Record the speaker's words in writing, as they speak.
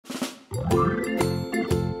This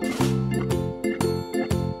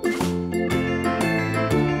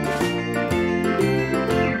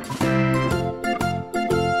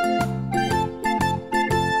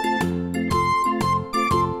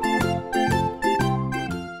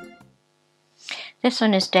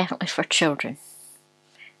one is definitely for children.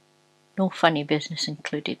 No funny business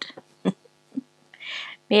included.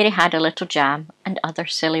 Mary had a little jam and other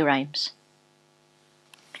silly rhymes.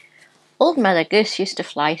 Old Mother Goose used to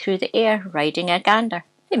fly through the air riding a gander.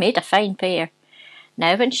 They made a fine pair.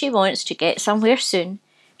 Now when she wants to get somewhere soon,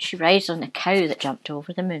 she rides on the cow that jumped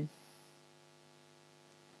over the moon.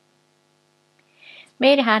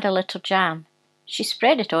 Mary had a little jam. She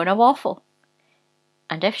spread it on a waffle.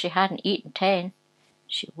 And if she hadn't eaten 10,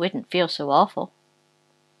 she wouldn't feel so awful.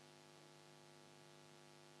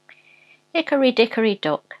 Hickory dickory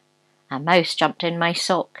dock, a mouse jumped in my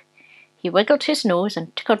sock. He wiggled his nose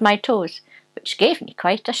and tickled my toes, which gave me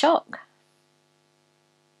quite a shock.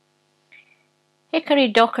 Hickory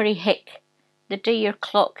dockery hick, the day your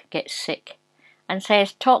clock gets sick, and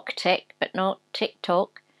says tock tick but not tick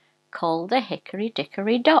tock, call the hickory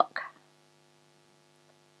dickory dock.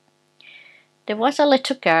 There was a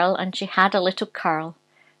little girl and she had a little curl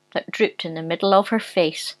that drooped in the middle of her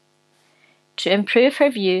face. To improve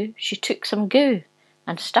her view, she took some goo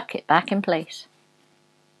and stuck it back in place.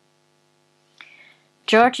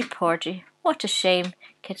 Georgie Porgy, what a shame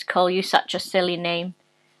kids call you such a silly name.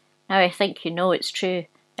 Now I think you know it's true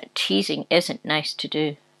that teasing isn't nice to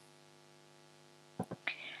do.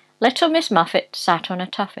 Little Miss Muffet sat on a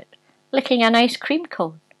tuffet, licking an ice cream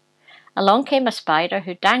cone. Along came a spider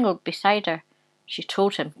who dangled beside her. She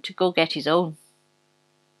told him to go get his own.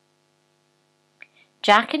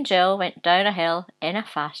 Jack and Jill went down a hill in a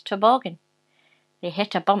fast toboggan. They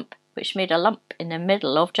hit a bump which made a lump in the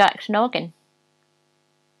middle of Jack's noggin.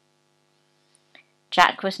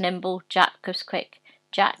 Jack was nimble, Jack was quick,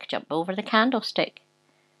 Jack jumped over the candlestick.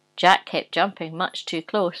 Jack kept jumping much too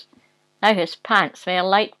close. Now his pants smell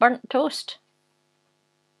like burnt toast.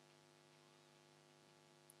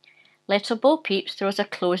 Little Bo Peeps throws her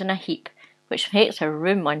clothes in a heap, which makes her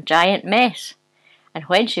room one giant mess. And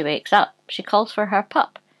when she wakes up, she calls for her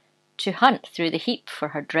pup to hunt through the heap for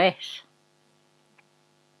her dress.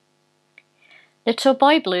 Little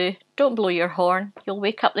Boy Blue, don't blow your horn, you'll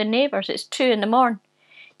wake up the neighbours, it's 2 in the morn.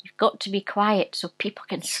 You've got to be quiet so people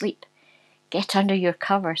can sleep. Get under your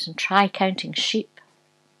covers and try counting sheep.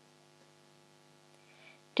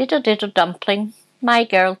 Diddle diddle dumpling, my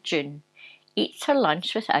girl June, eats her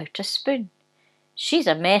lunch without a spoon. She's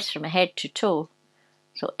a mess from head to toe,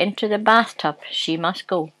 so into the bathtub she must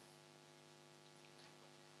go.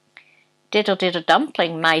 Diddle diddle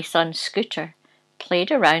dumpling, my son Scooter,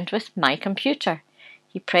 played around with my computer.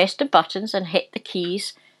 He pressed the buttons and hit the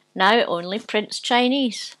keys, now it only prints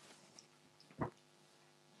Chinese.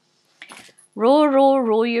 Row, row,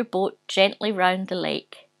 row your boat gently round the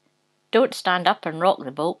lake. Don't stand up and rock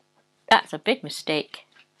the boat, that's a big mistake.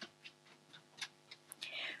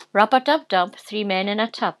 Rub-a-dub-dub, 3 men in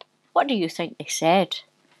a tub. What do you think they said?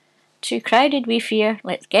 Too crowded we fear,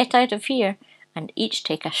 let's get out of here and each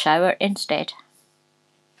take a shower instead.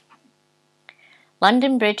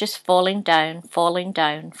 London Bridge is falling down, falling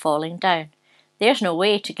down, falling down. There's no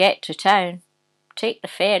way to get to town. Take the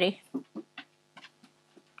ferry.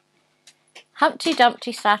 Humpty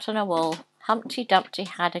Dumpty sat on a wall. Humpty Dumpty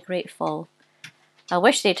had a great fall. I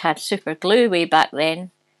wish they'd had super glue way back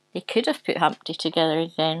then. They could have put Humpty together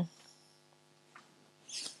again.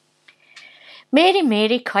 Mary,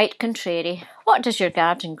 Mary, quite contrary, what does your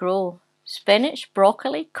garden grow? Spinach,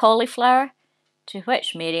 broccoli, cauliflower? To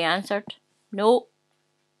which Mary answered, no.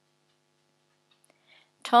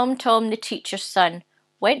 Tom, Tom, the teacher's son,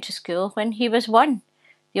 went to school when he was 1.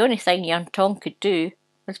 The only thing young Tom could do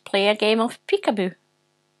was play a game of peekaboo.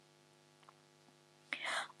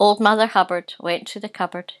 Old Mother Hubbard went to the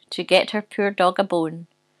cupboard to get her poor dog a bone.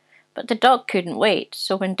 But the dog couldn't wait,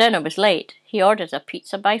 so when dinner was late, he ordered a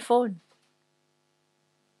pizza by phone.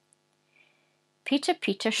 Peter,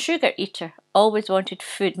 Peter, sugar eater, always wanted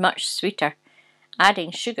food much sweeter.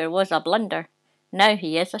 Adding sugar was a blunder. Now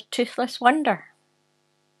he is a toothless wonder.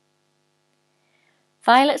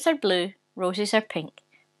 Violets are blue, roses are pink.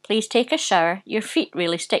 Please take a shower, your feet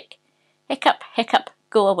really stink. Hiccup, hiccup,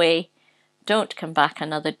 go away. Don't come back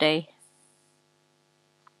another day.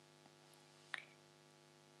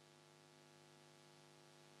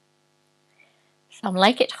 Some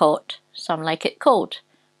like it hot, some like it cold,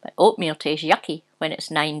 but oatmeal tastes yucky when it's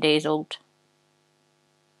 9 days old.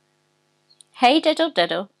 Hey diddle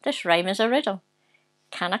diddle, this rhyme is a riddle.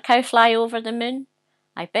 Can a cow fly over the moon?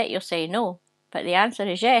 I bet you'll say no, but the answer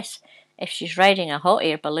is yes, if she's riding a hot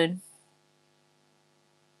air balloon.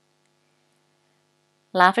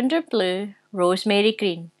 Lavender blue, rosemary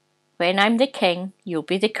green. When I'm the king, you'll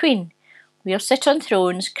be the queen. We'll sit on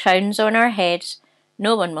thrones, crowns on our heads.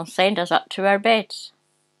 No one will send us up to our beds.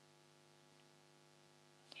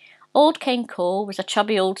 Old King Cole was a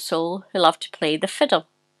chubby old soul who loved to play the fiddle.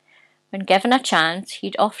 When given a chance,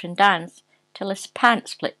 he'd often dance till his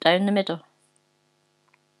pants split down the middle.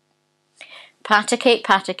 Pat a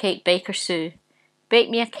cake, Baker Sue. Bake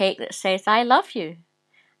me a cake that says I love you.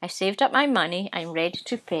 I saved up my money, I'm ready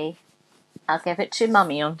to pay. I'll give it to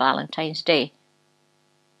Mummy on Valentine's Day.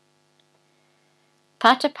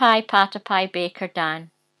 Pat a pie, Baker Dan.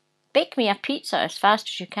 Bake me a pizza as fast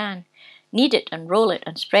as you can. Knead it and roll it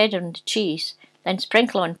and spread on the cheese, then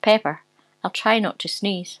sprinkle on pepper. I'll try not to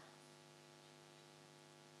sneeze.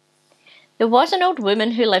 There was an old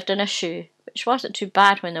woman who lived in a shoe, which wasn't too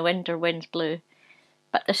bad when the winter winds blew,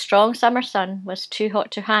 but the strong summer sun was too hot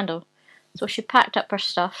to handle, so she packed up her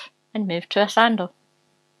stuff and moved to a sandal.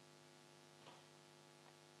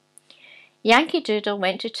 Yankee Doodle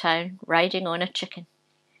went to town riding on a chicken.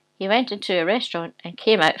 He went into a restaurant and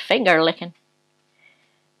came out finger-licking.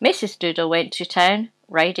 Mrs. Doodle went to town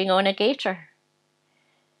riding on a gator.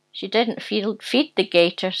 She didn't feed the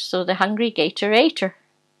gator, so the hungry gator ate her.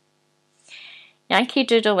 Yankee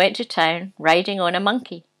Doodle went to town riding on a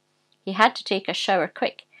monkey. He had to take a shower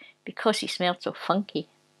quick because he smelled so funky.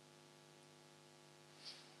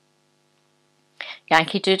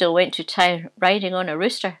 Yankee Doodle went to town riding on a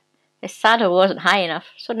rooster. His saddle wasn't high enough,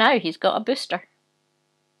 so now he's got a booster.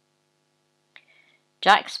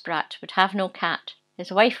 Jack Sprat would have no cat.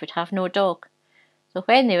 His wife would have no dog. So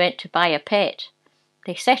when they went to buy a pet,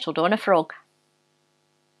 they settled on a frog.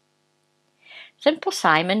 Simple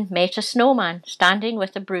Simon met a snowman standing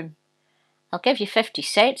with a broom. I'll give you 50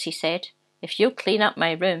 cents, he said, if you'll clean up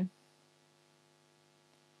my room.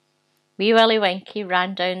 Wee Willie Winkie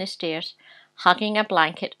ran down the stairs, hugging a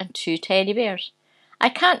blanket and 2 teddy bears. I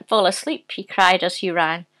can't fall asleep, he cried as he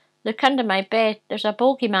ran. Look under my bed, there's a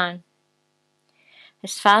bogeyman.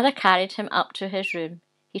 His father carried him up to his room.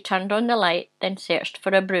 He turned on the light, then searched for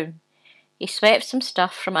a broom. He swept some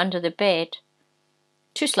stuff from under the bed.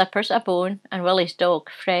 2 slippers, a bone, and Willie's dog,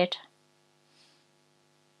 Fred.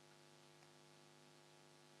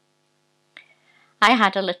 I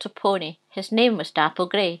had a little pony. His name was Dapple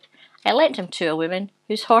Grey. I lent him to a woman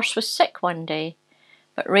whose horse was sick one day.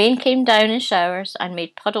 But rain came down in showers and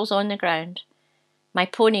made puddles on the ground. My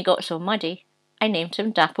pony got so muddy, I named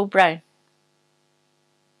him Dapple Brown.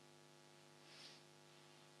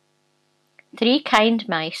 3 kind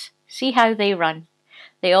mice, see how they run.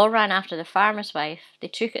 They all ran after the farmer's wife. They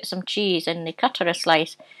took out some cheese and they cut her a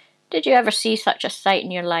slice. Did you ever see such a sight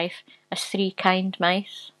in your life as 3 kind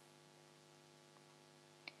mice?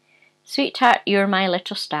 Sweetheart, you're my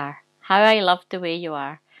little star. How I love the way you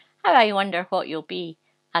are. How I wonder what you'll be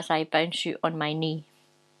as I bounce you on my knee.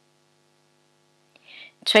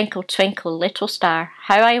 Twinkle, twinkle, little star,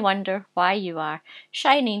 how I wonder why you are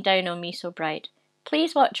shining down on me so bright.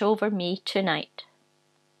 Please watch over me tonight.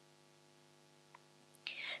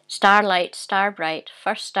 Starlight, star bright,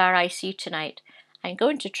 first star I see tonight. I'm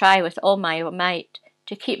going to try with all my might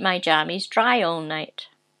to keep my jammies dry all night.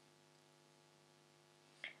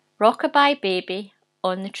 Rock-a-bye baby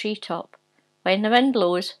on the treetop. When the wind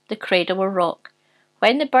blows, the cradle will rock.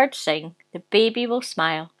 When the birds sing, the baby will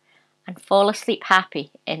smile and fall asleep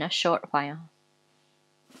happy in a short while.